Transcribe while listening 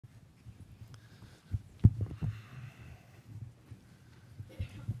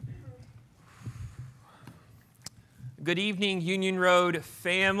Good evening, Union Road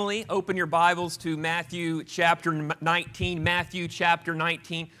family. Open your Bibles to Matthew chapter 19. Matthew chapter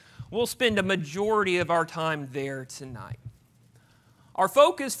 19. We'll spend a majority of our time there tonight. Our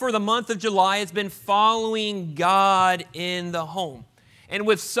focus for the month of July has been following God in the home. And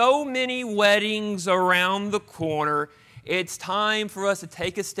with so many weddings around the corner, it's time for us to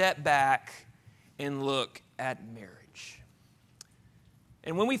take a step back and look at marriage.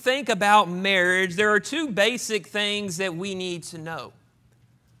 And when we think about marriage, there are two basic things that we need to know.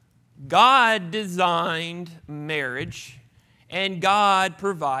 God designed marriage, and God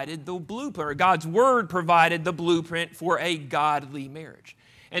provided the blueprint, or God's Word provided the blueprint for a godly marriage.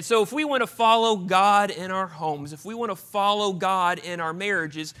 And so if we want to follow God in our homes, if we want to follow God in our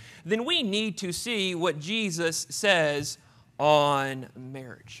marriages, then we need to see what Jesus says on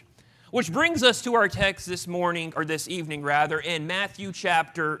marriage. Which brings us to our text this morning, or this evening rather, in Matthew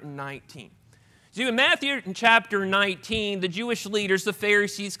chapter 19. So in Matthew chapter 19, the Jewish leaders, the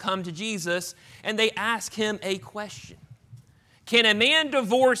Pharisees, come to Jesus and they ask him a question. Can a man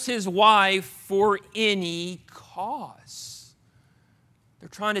divorce his wife for any cause? They're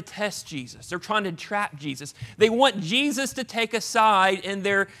trying to test Jesus. They're trying to trap Jesus. They want Jesus to take a side in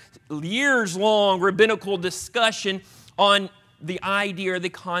their years-long rabbinical discussion on the idea or the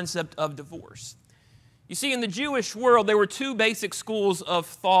concept of divorce. You see, in the Jewish world, there were two basic schools of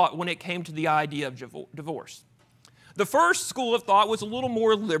thought when it came to the idea of divorce. The first school of thought was a little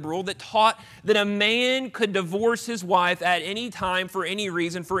more liberal, that taught that a man could divorce his wife at any time, for any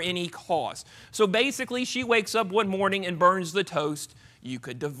reason, for any cause. So basically, she wakes up one morning and burns the toast. You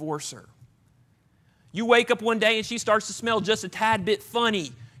could divorce her. You wake up one day and she starts to smell just a tad bit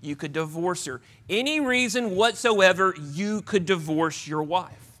funny. You could divorce her. Any reason whatsoever, you could divorce your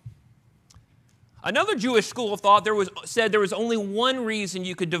wife. Another Jewish school of thought said there was only one reason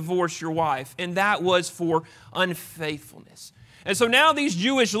you could divorce your wife, and that was for unfaithfulness. And so now these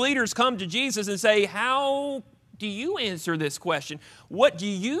Jewish leaders come to Jesus and say, how do you answer this question? What do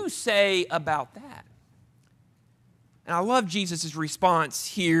you say about that? And I love Jesus' response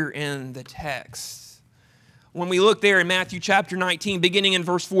here in the text. When we look there in Matthew chapter 19, beginning in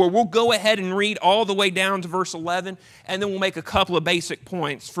verse 4, we'll go ahead and read all the way down to verse 11, and then we'll make a couple of basic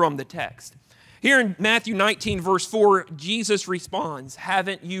points from the text. Here in Matthew 19, verse 4, Jesus responds,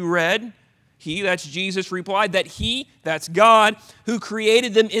 haven't you read? He, that's Jesus, replied that he, that's God, who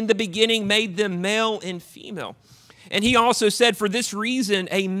created them in the beginning, made them male and female. And he also said, for this reason,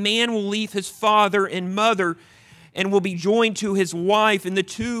 a man will leave his father and mother and will be joined to his wife, and the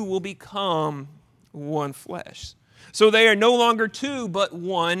two will become one flesh. So they are no longer two, but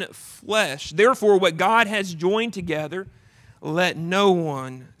one flesh. Therefore, what God has joined together, let no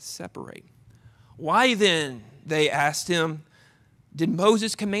one separate. Why then, they asked him, did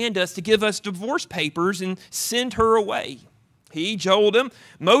Moses command us to give us divorce papers and send her away? He told them,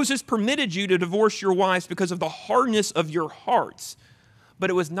 Moses permitted you to divorce your wives because of the hardness of your hearts, but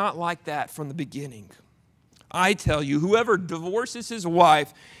it was not like that from the beginning. I tell you, whoever divorces his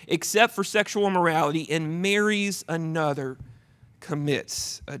wife except for sexual immorality and marries another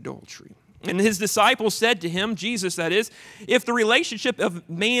commits adultery. And his disciples said to him, Jesus that is, if the relationship of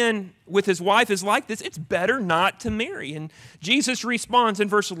man with his wife is like this, it's better not to marry. And Jesus responds in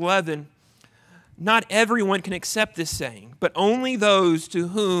verse 11, not everyone can accept this saying, but only those to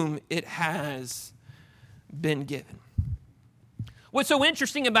whom it has been given. What's so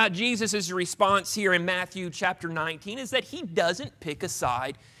interesting about Jesus' response here in Matthew chapter 19 is that he doesn't pick a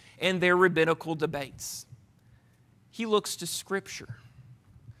side in their rabbinical debates. He looks to Scripture.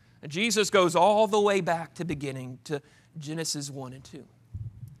 And Jesus goes all the way back to beginning to Genesis 1 and 2. And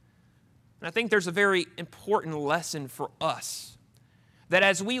I think there's a very important lesson for us, that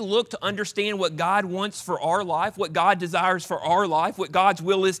as we look to understand what God wants for our life, what God desires for our life, what God's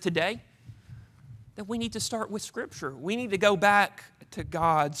will is today, that we need to start with Scripture. We need to go back to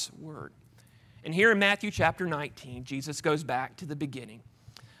God's Word. And here in Matthew chapter 19, Jesus goes back to the beginning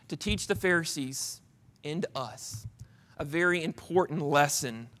to teach the Pharisees and us a very important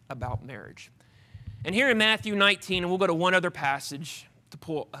lesson about marriage. And here in Matthew 19, and we'll go to one other passage to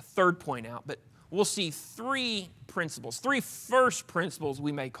pull a third point out, but we'll see three first principles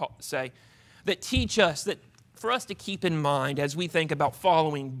we may say, that teach us, that for us to keep in mind as we think about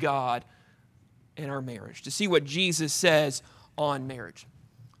following God in our marriage, to see what Jesus says on marriage.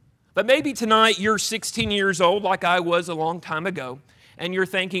 But maybe tonight you're 16 years old like I was a long time ago, and you're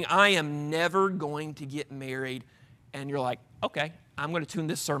thinking, I am never going to get married, and you're like, okay, I'm going to tune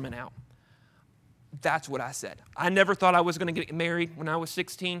this sermon out. That's what I said. I never thought I was going to get married when I was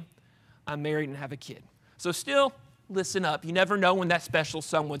 16. I'm married and have a kid. So still, listen up. You never know when that special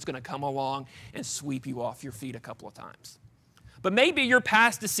someone's going to come along and sweep you off your feet a couple of times. But maybe you're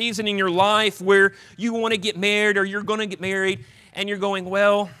past a season in your life where you want to get married or you're going to get married and you're going,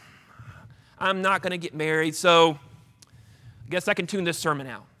 well, I'm not going to get married, so I guess I can tune this sermon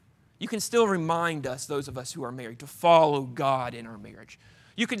out. You can still remind us, those of us who are married, to follow God in our marriage.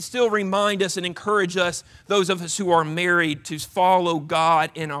 You can still remind us and encourage us, those of us who are married, to follow God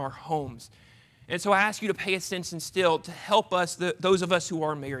in our homes. And so I ask you to pay attention still to help us, those of us who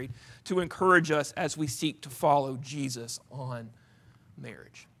are married, to encourage us as we seek to follow Jesus on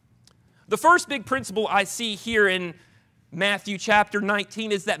marriage. The first big principle I see here in Matthew chapter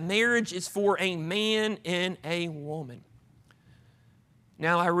 19 is that marriage is for a man and a woman.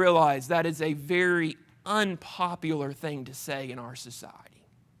 Now I realize that is a very unpopular thing to say in our society.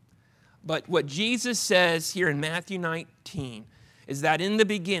 But what Jesus says here in Matthew 19 is that in the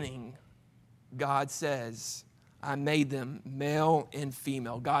beginning, God says, I made them male and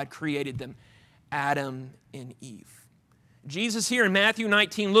female. God created them, Adam and Eve. Jesus here in Matthew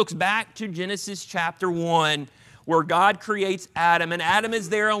 19 looks back to Genesis chapter 1, where God creates Adam, and Adam is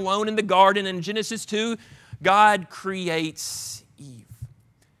there alone in the garden. In Genesis 2, God creates Eve.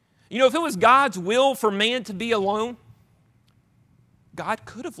 You know, if it was God's will for man to be alone, God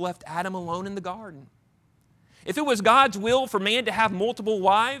could have left Adam alone in the garden. If it was God's will for man to have multiple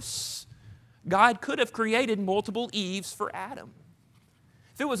wives, God could have created multiple Eves for Adam.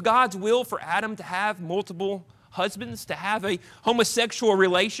 If it was God's will for Adam to have multiple husbands, to have a homosexual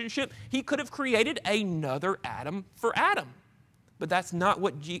relationship, He could have created another Adam for Adam. But that's not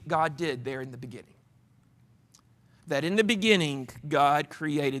what God did there in the beginning. That in the beginning, God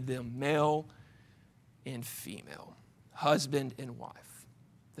created them male and female, husband and wife.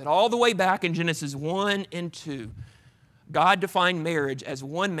 That all the way back in Genesis 1 and 2, God defined marriage as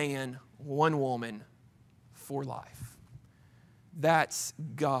one man, one woman for life. That's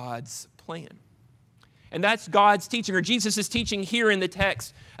God's plan. And that's God's teaching, or Jesus' teaching here in the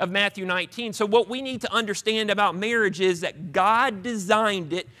text of Matthew 19. So what we need to understand about marriage is that God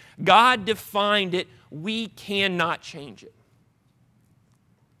designed it, God defined it, we cannot change it.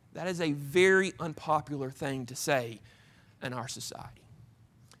 That is a very unpopular thing to say in our society.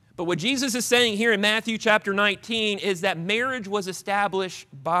 But what Jesus is saying here in Matthew chapter 19 is that marriage was established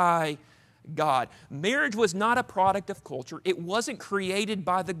by God. Marriage was not a product of culture. It wasn't created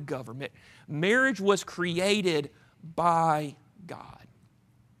by the government. Marriage was created by God.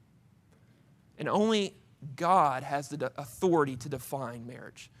 And only God has the authority to define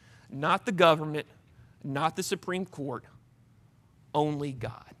marriage. Not the government, not the Supreme Court, only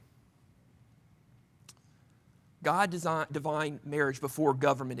God. God designed marriage before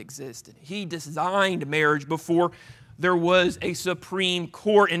government existed. He designed marriage before there was a Supreme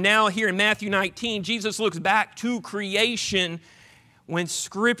Court. And now here in Matthew 19, Jesus looks back to creation when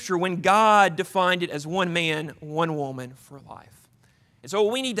God defined it as one man, one woman for life. And so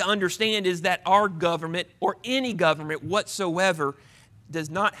what we need to understand is that our government, or any government whatsoever, does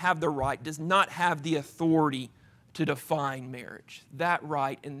not have the right, does not have the authority to define marriage. That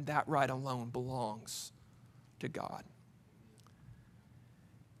right and that right alone belongs to God.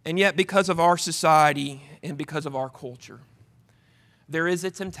 And yet, because of our society and because of our culture, there is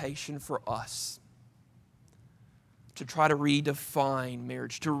a temptation for us to try to redefine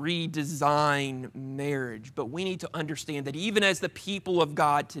marriage, to redesign marriage. But we need to understand that even as the people of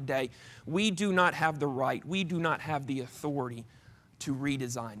God today, we do not have the right, we do not have the authority to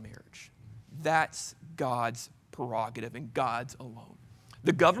redesign marriage. That's God's prerogative and God's alone.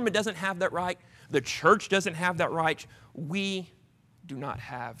 The government doesn't have that right. The church doesn't have that right. We do not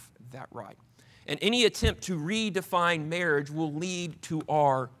have that right. And any attempt to redefine marriage will lead to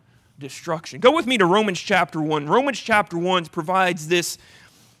our destruction. Go with me to Romans chapter 1. Romans chapter 1 provides this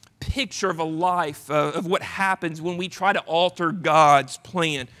picture of a life, of what happens when we try to alter God's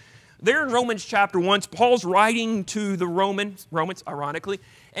plan. There in Romans chapter 1, Paul's writing to the Romans, ironically,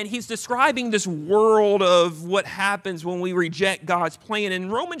 and he's describing this world of what happens when we reject God's plan. In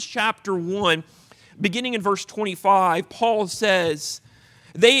Romans chapter 1, beginning in verse 25, Paul says,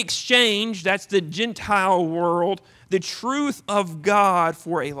 they exchanged, that's the Gentile world, the truth of God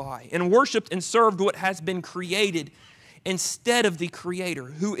for a lie, and worshiped and served what has been created instead of the Creator,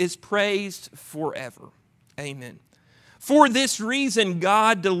 who is praised forever. Amen. For this reason,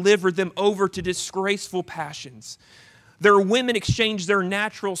 God delivered them over to disgraceful passions. Their women exchanged their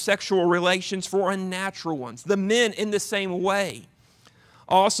natural sexual relations for unnatural ones. The men, in the same way,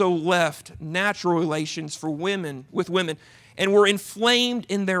 also left natural relations with women and were inflamed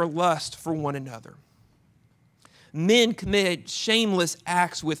in their lust for one another. Men committed shameless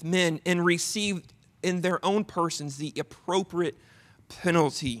acts with men and received in their own persons the appropriate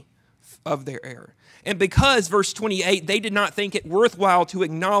penalty of their error. And because, verse 28, they did not think it worthwhile to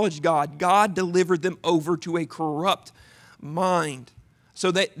acknowledge God, God delivered them over to a corrupt mind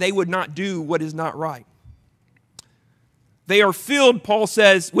so that they would not do what is not right. They are filled, Paul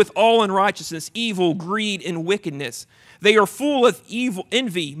says, with all unrighteousness, evil, greed, and wickedness. They are full of evil,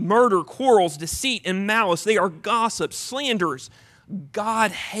 envy, murder, quarrels, deceit, and malice. They are gossips, slanderers,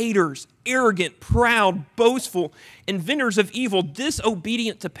 God-haters, arrogant, proud, boastful, inventors of evil,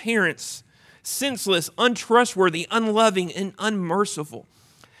 disobedient to parents, senseless, untrustworthy, unloving, and unmerciful.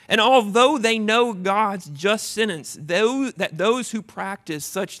 And although they know God's just sentence, that those who practice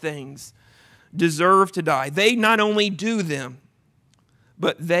such things deserve to die, they not only do them,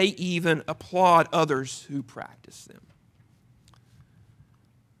 but they even applaud others who practice them.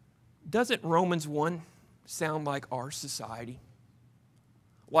 Doesn't Romans 1 sound like our society?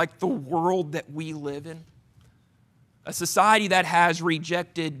 Like the world that we live in? A society that has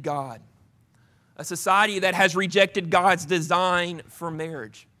rejected God. A society that has rejected God's design for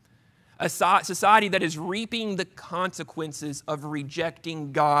marriage. A society that is reaping the consequences of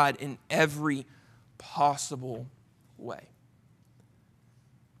rejecting God in every possible way.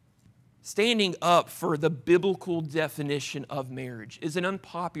 Standing up for the biblical definition of marriage is an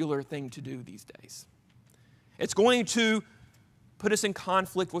unpopular thing to do these days. It's going to put us in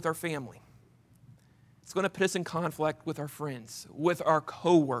conflict with our family. It's going to put us in conflict with our friends, with our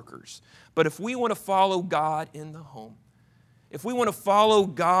co-workers. But if we want to follow God in the home, if we want to follow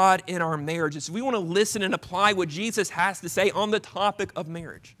God in our marriages, if we want to listen and apply what Jesus has to say on the topic of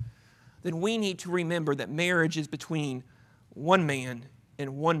marriage, then we need to remember that marriage is between one man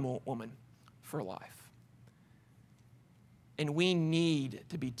and one woman for life. And we need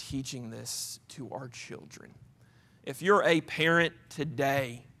to be teaching this to our children. If you're a parent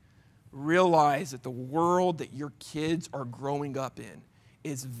today, realize that the world that your kids are growing up in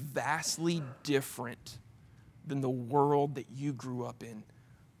is vastly different than the world that you grew up in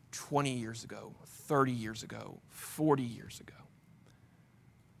 20 years ago, 30 years ago, 40 years ago.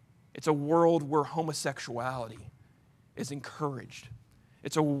 It's a world where homosexuality is encouraged.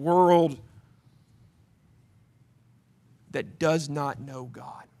 It's a world that does not know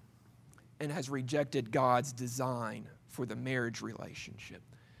God and has rejected God's design for the marriage relationship.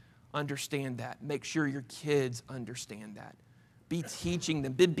 Understand that. Make sure your kids understand that. Be teaching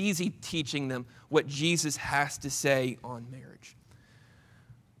them, be busy teaching them what Jesus has to say on marriage.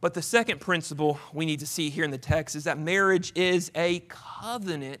 But the second principle we need to see here in the text is that marriage is a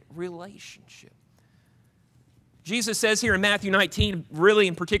covenant relationship. Jesus says here in Matthew 19, really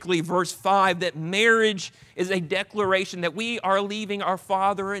and particularly verse 5, that marriage is a declaration that we are leaving our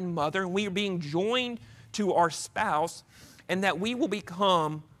father and mother and we are being joined to our spouse and that we will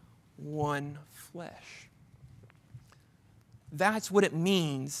become one flesh. That's what it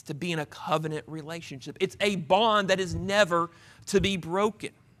means to be in a covenant relationship. It's a bond that is never to be broken.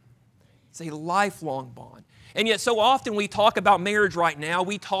 It's a lifelong bond. And yet so often we talk about marriage right now.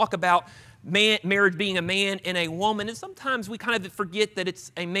 We talk about marriage being a man and a woman, and sometimes we kind of forget that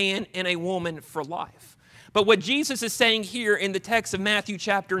it's a man and a woman for life. But what Jesus is saying here in the text of Matthew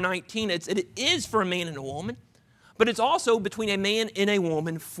chapter 19, it is for a man and a woman, but it's also between a man and a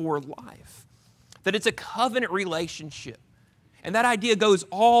woman for life. That it's a covenant relationship. And that idea goes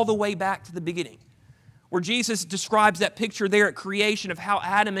all the way back to the beginning, where Jesus describes that picture there at creation of how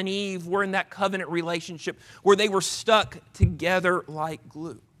Adam and Eve were in that covenant relationship, where they were stuck together like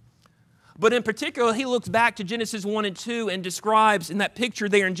glue. But in particular, he looks back to Genesis 1 and 2 and describes in that picture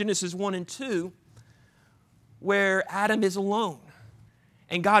there in Genesis 1 and 2, where Adam is alone.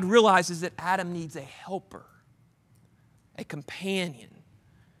 And God realizes that Adam needs a helper, a companion,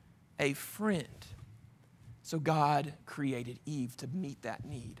 a friend. So God created Eve to meet that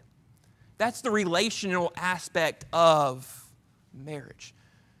need. That's the relational aspect of marriage.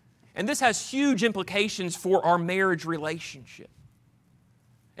 And this has huge implications for our marriage relationship.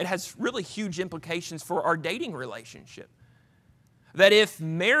 It has really huge implications for our dating relationship. That if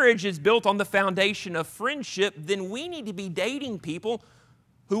marriage is built on the foundation of friendship, then we need to be dating people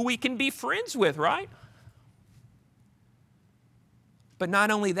who we can be friends with, right? But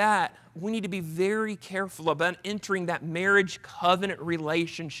not only that, we need to be very careful about entering that marriage covenant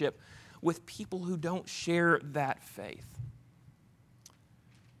relationship with people who don't share that faith.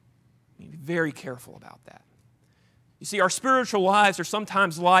 We need to be very careful about that. You see, our spiritual lives are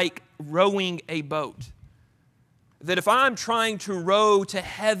sometimes like rowing a boat. That if I'm trying to row to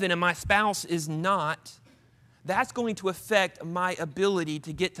heaven and my spouse is not, that's going to affect my ability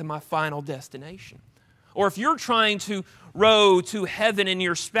to get to my final destination. Or if you're trying to road to heaven and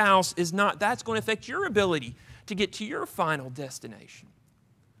your spouse is not, that's going to affect your ability to get to your final destination.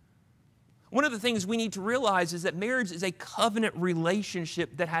 One of the things we need to realize is that marriage is a covenant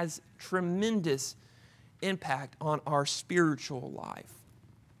relationship that has tremendous impact on our spiritual life.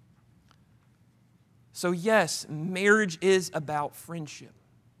 So yes, marriage is about friendship,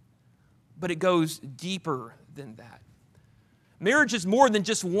 but it goes deeper than that. Marriage is more than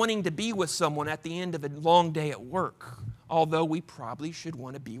just wanting to be with someone at the end of a long day at work, although we probably should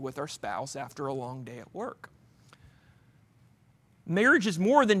want to be with our spouse after a long day at work. Marriage is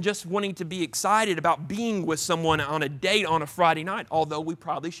more than just wanting to be excited about being with someone on a date on a Friday night, although we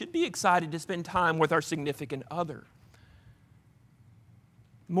probably should be excited to spend time with our significant other.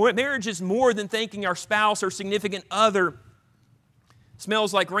 Marriage is more than thinking our spouse or significant other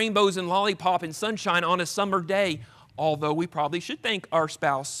smells like rainbows and lollipop and sunshine on a summer day, although we probably should think our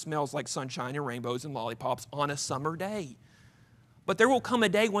spouse smells like sunshine and rainbows and lollipops on a summer day. But there will come a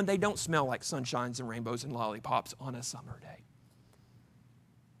day when they don't smell like sunshines and rainbows and lollipops on a summer day.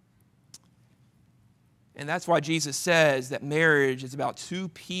 And that's why Jesus says that marriage is about two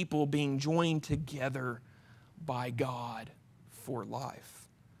people being joined together by God for life.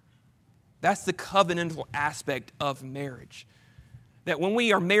 That's the covenantal aspect of marriage. That when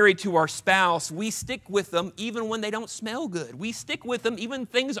we are married to our spouse, we stick with them even when they don't smell good. We stick with them even when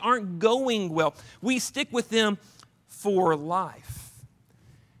things aren't going well. We stick with them for life.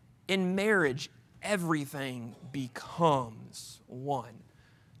 In marriage, everything becomes one.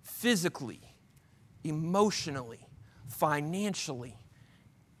 Physically, emotionally, financially,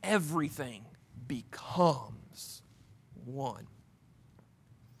 everything becomes one.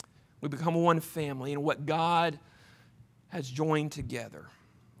 We become one family, and what God has joined together,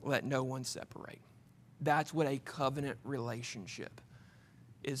 let no one separate. That's what a covenant relationship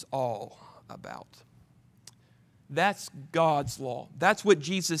is all about. That's God's law. That's what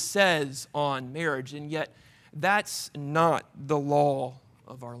Jesus says on marriage, and yet that's not the law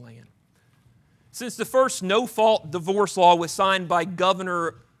of our land. Since the first no-fault divorce law was signed by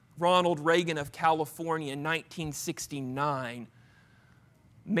Governor Ronald Reagan of California in 1969,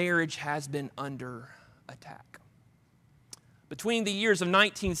 marriage has been under attack. Between the years of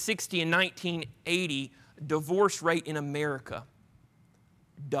 1960 and 1980, the divorce rate in America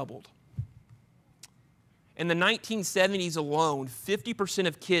doubled. In the 1970s alone, 50%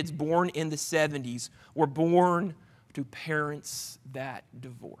 of kids born in the 70s were born to parents that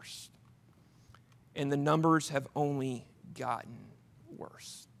divorced. And the numbers have only gotten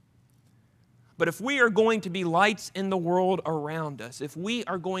worse. But if we are going to be lights in the world around us, if we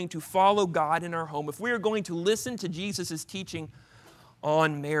are going to follow God in our home, if we are going to listen to Jesus' teaching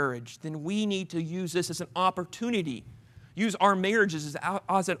on marriage, then we need to use this as an opportunity, use our marriages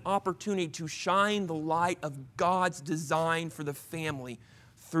as an opportunity to shine the light of God's design for the family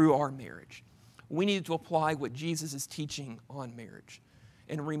through our marriage. We need to apply what Jesus is teaching on marriage.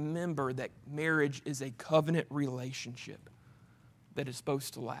 And remember that marriage is a covenant relationship that is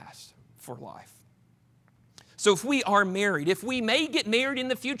supposed to last for life. So if we are married, if we may get married in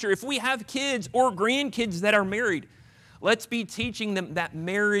the future, if we have kids or grandkids that are married, let's be teaching them that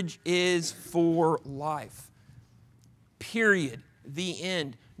marriage is for life. Period. The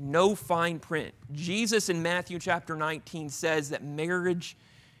end. No fine print. Jesus in Matthew chapter 19 says that marriage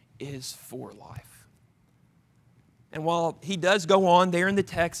is for life. And while he does go on there in the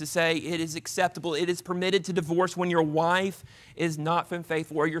text to say it is acceptable, it is permitted to divorce when your wife is not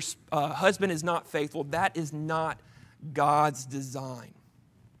faithful or your husband is not faithful, that is not God's design.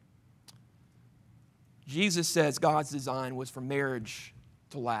 Jesus says God's design was for marriage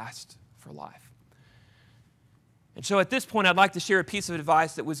to last for life. And so at this point, I'd like to share a piece of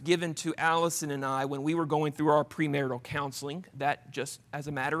advice that was given to Allison and I when we were going through our premarital counseling. That, just as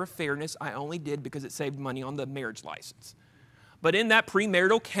a matter of fairness, I only did because it saved money on the marriage license. But in that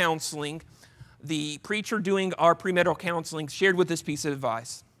premarital counseling, the preacher doing our premarital counseling shared with this piece of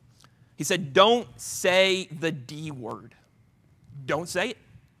advice. He said, don't say the D word. Don't say it.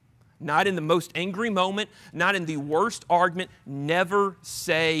 Not in the most angry moment, not in the worst argument. Never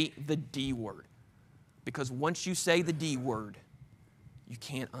say the D word. Because once you say the D word, you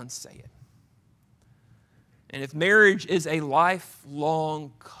can't unsay it. And if marriage is a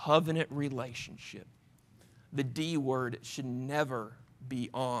lifelong covenant relationship, the D word should never be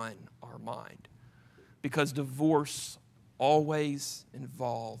on our mind. Because divorce always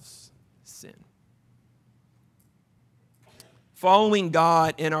involves sin. Following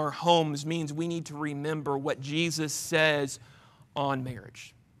God in our homes means we need to remember what Jesus says on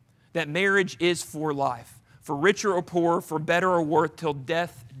marriage. That marriage is for life, for richer or poorer, for better or worse, till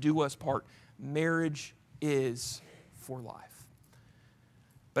death do us part. Marriage is for life.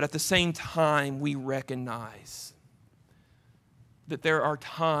 But at the same time, we recognize that there are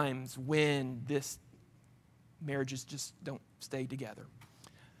times when marriages just don't stay together.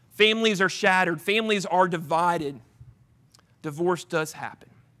 Families are shattered. Families are divided. Divorce does happen.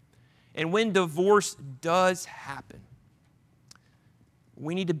 And when divorce does happen,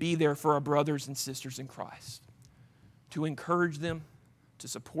 we need to be there for our brothers and sisters in Christ, to encourage them, to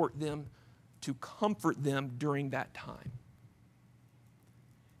support them, to comfort them during that time.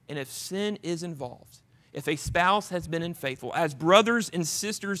 And if sin is involved, if a spouse has been unfaithful, as brothers and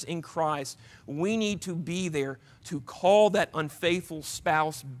sisters in Christ, we need to be there to call that unfaithful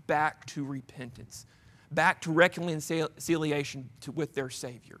spouse back to repentance, back to reconciliation with their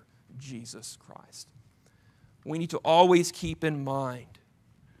Savior, Jesus Christ. We need to always keep in mind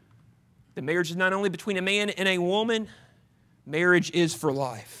that marriage is not only between a man and a woman, marriage is for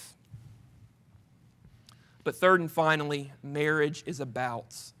life. But third and finally, marriage is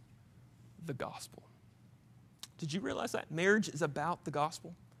about the gospel. Did you realize that? Marriage is about the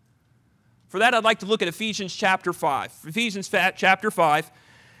gospel. For that, I'd like to look at Ephesians chapter 5. Ephesians chapter 5,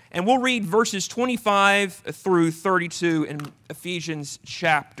 and we'll read verses 25 through 32 in Ephesians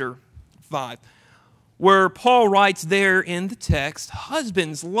chapter 5, where Paul writes there in the text,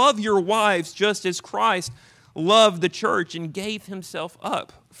 "Husbands, love your wives just as Christ loved the church and gave himself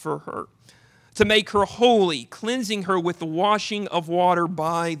up for her, to make her holy, cleansing her with the washing of water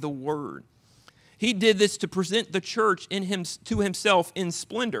by the word. He did this to present the church to himself in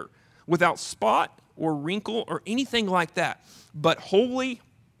splendor, without spot or wrinkle or anything like that, but holy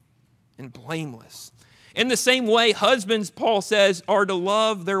and blameless. In the same way, husbands, Paul says, are to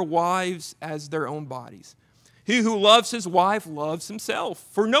love their wives as their own bodies. He who loves his wife loves himself,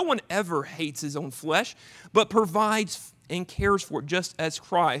 for no one ever hates his own flesh, but provides and cares for it, just as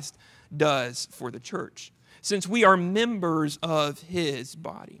Christ does for the church, since we are members of his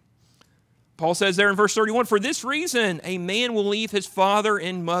body." Paul says there in verse 31, "For this reason, a man will leave his father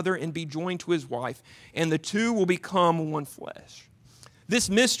and mother and be joined to his wife, and the two will become one flesh." This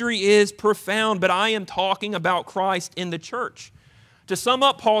mystery is profound, but I am talking about Christ in the church. To sum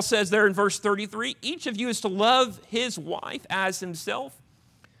up, Paul says there in verse 33, each of you is to love his wife as himself,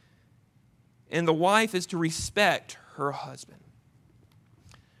 and the wife is to respect her husband.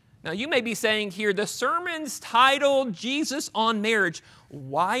 Now, you may be saying here, the sermon's titled Jesus on Marriage.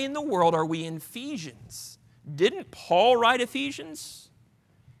 Why in the world are we in Ephesians? Didn't Paul write Ephesians?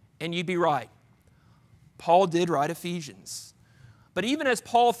 And you'd be right. Paul did write Ephesians. But even as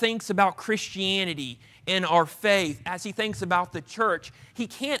Paul thinks about Christianity and our faith, as he thinks about the church, he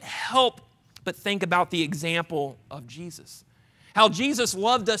can't help but think about the example of Jesus. How Jesus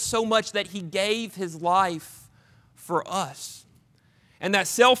loved us so much that he gave his life for us. And that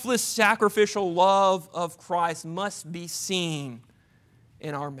selfless, sacrificial love of Christ must be seen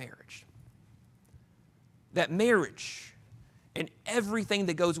in our marriage. That marriage and everything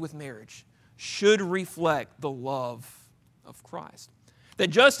that goes with marriage should reflect the love of Christ. That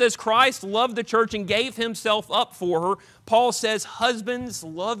just as Christ loved the church and gave himself up for her, Paul says, husbands,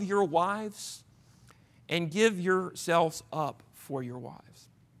 love your wives and give yourselves up for your wives.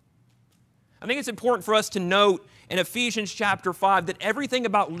 I think it's important for us to note in Ephesians chapter 5 that everything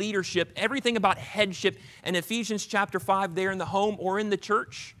about leadership, everything about headship in Ephesians chapter 5 there in the home or in the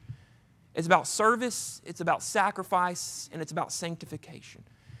church is about service, it's about sacrifice, and it's about sanctification.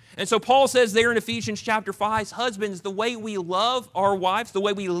 And so Paul says there in Ephesians chapter 5, husbands, the way we love our wives, the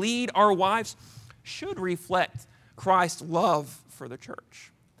way we lead our wives should reflect Christ's love for the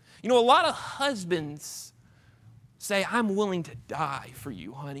church. You know, a lot of husbands say, I'm willing to die for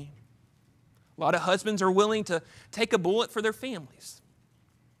you, honey. A lot of husbands are willing to take a bullet for their families.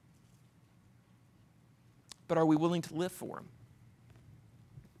 But are we willing to live for them?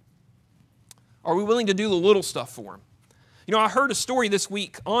 Are we willing to do the little stuff for them? You know, I heard a story this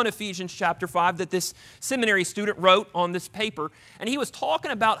week on Ephesians chapter 5 that this seminary student wrote on this paper, and he was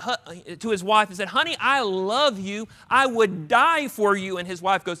talking about to his wife and said, honey, I love you. I would die for you. And his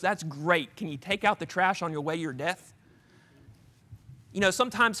wife goes, that's great. Can you take out the trash on your way to your death? You know,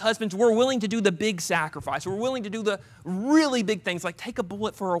 sometimes husbands, we're willing to do the big sacrifice. We're willing to do the really big things like take a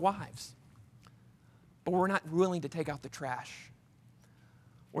bullet for our wives. But we're not willing to take out the trash.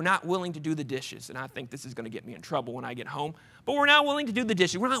 We're not willing to do the dishes. And I think this is going to get me in trouble when I get home. But we're not willing to do the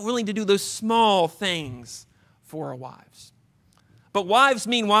dishes. We're not willing to do those small things for our wives. But wives,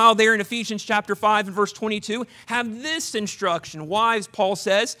 meanwhile, there in Ephesians chapter 5 and verse 22, have this instruction. Wives, Paul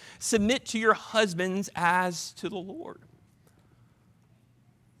says, submit to your husbands as to the Lord.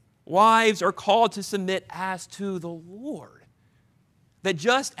 Wives are called to submit as to the Lord. That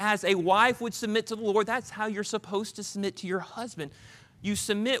just as a wife would submit to the Lord, that's how you're supposed to submit to your husband. You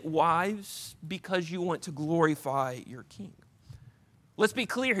submit, wives, because you want to glorify your king. Let's be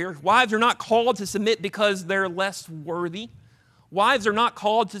clear here. Wives are not called to submit because they're less worthy. Wives are not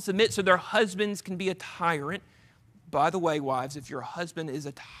called to submit so their husbands can be a tyrant. By the way, wives, if your husband is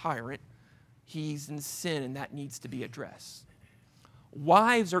a tyrant, he's in sin and that needs to be addressed.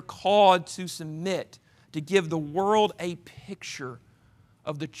 Wives are called to submit, to give the world a picture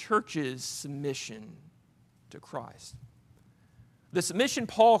of the church's submission to Christ. The submission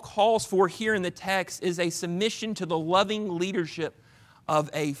Paul calls for here in the text is a submission to the loving leadership of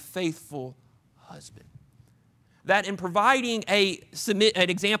a faithful husband. That in providing an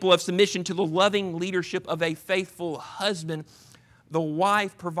example of submission to the loving leadership of a faithful husband, the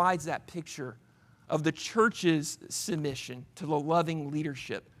wife provides that picture of the church's submission to the loving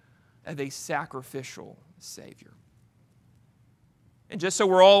leadership of a sacrificial Savior. And just so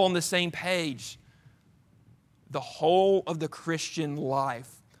we're all on the same page, the whole of the Christian life,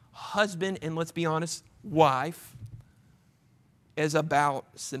 husband and, let's be honest, wife, is about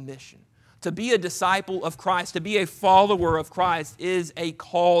submission. To be a disciple of Christ, to be a follower of Christ, is a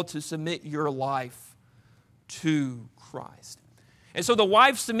call to submit your life to Christ. And so the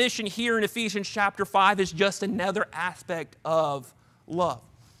wife's submission here in Ephesians chapter 5 is just another aspect of love.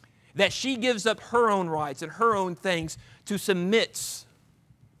 That she gives up her own rights and her own things to submit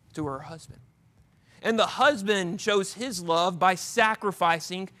to her husband. And the husband shows his love by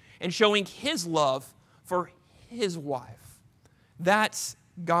sacrificing and showing his love for his wife. That's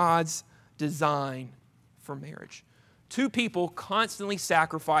God's design for marriage. Two people constantly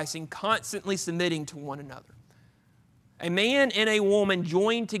sacrificing, constantly submitting to one another. A man and a woman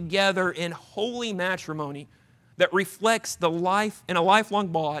joined together in holy matrimony that reflects the life in a lifelong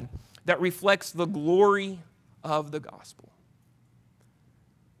bond that reflects the glory of the gospel.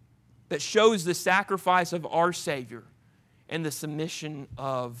 That shows the sacrifice of our Savior and the submission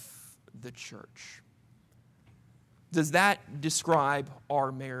of the church. Does that describe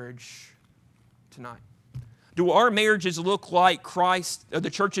our marriage tonight? Do our marriages look like Christ, or the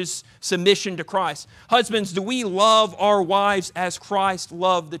church's submission to Christ? Husbands, do we love our wives as Christ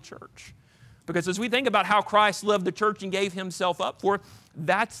loved the church? Because as we think about how Christ loved the church and gave himself up for it,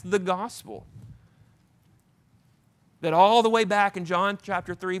 that's the gospel. That all the way back in John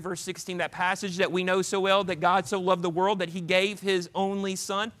chapter 3, verse 16, that passage that we know so well, that God so loved the world that he gave his only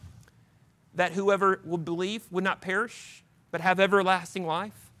Son, that whoever will believe would not perish, but have everlasting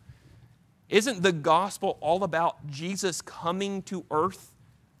life. Isn't the gospel all about Jesus coming to earth,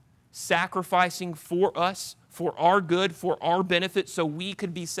 sacrificing for us, for our good, for our benefit, so we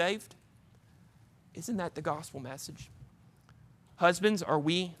could be saved? Isn't that the gospel message? Husbands, are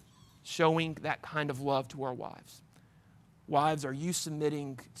we showing that kind of love to our wives? Wives, are you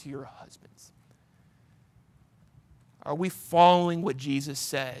submitting to your husbands? Are we following what Jesus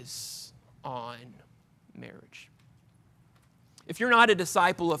says on marriage? If you're not a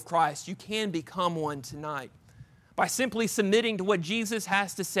disciple of Christ, you can become one tonight by simply submitting to what Jesus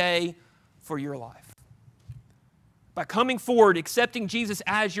has to say for your life. By coming forward, accepting Jesus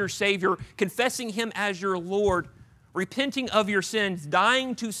as your Savior, confessing Him as your Lord, repenting of your sins,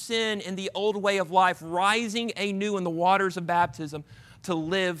 dying to sin in the old way of life, rising anew in the waters of baptism to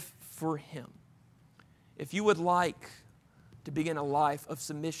live for Him. If you would like to begin a life of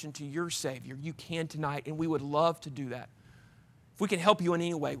submission to your Savior, you can tonight, and we would love to do that. If we can help you in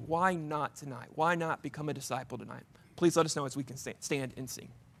any way, why not tonight? Why not become a disciple tonight? Please let us know as we can stand and sing.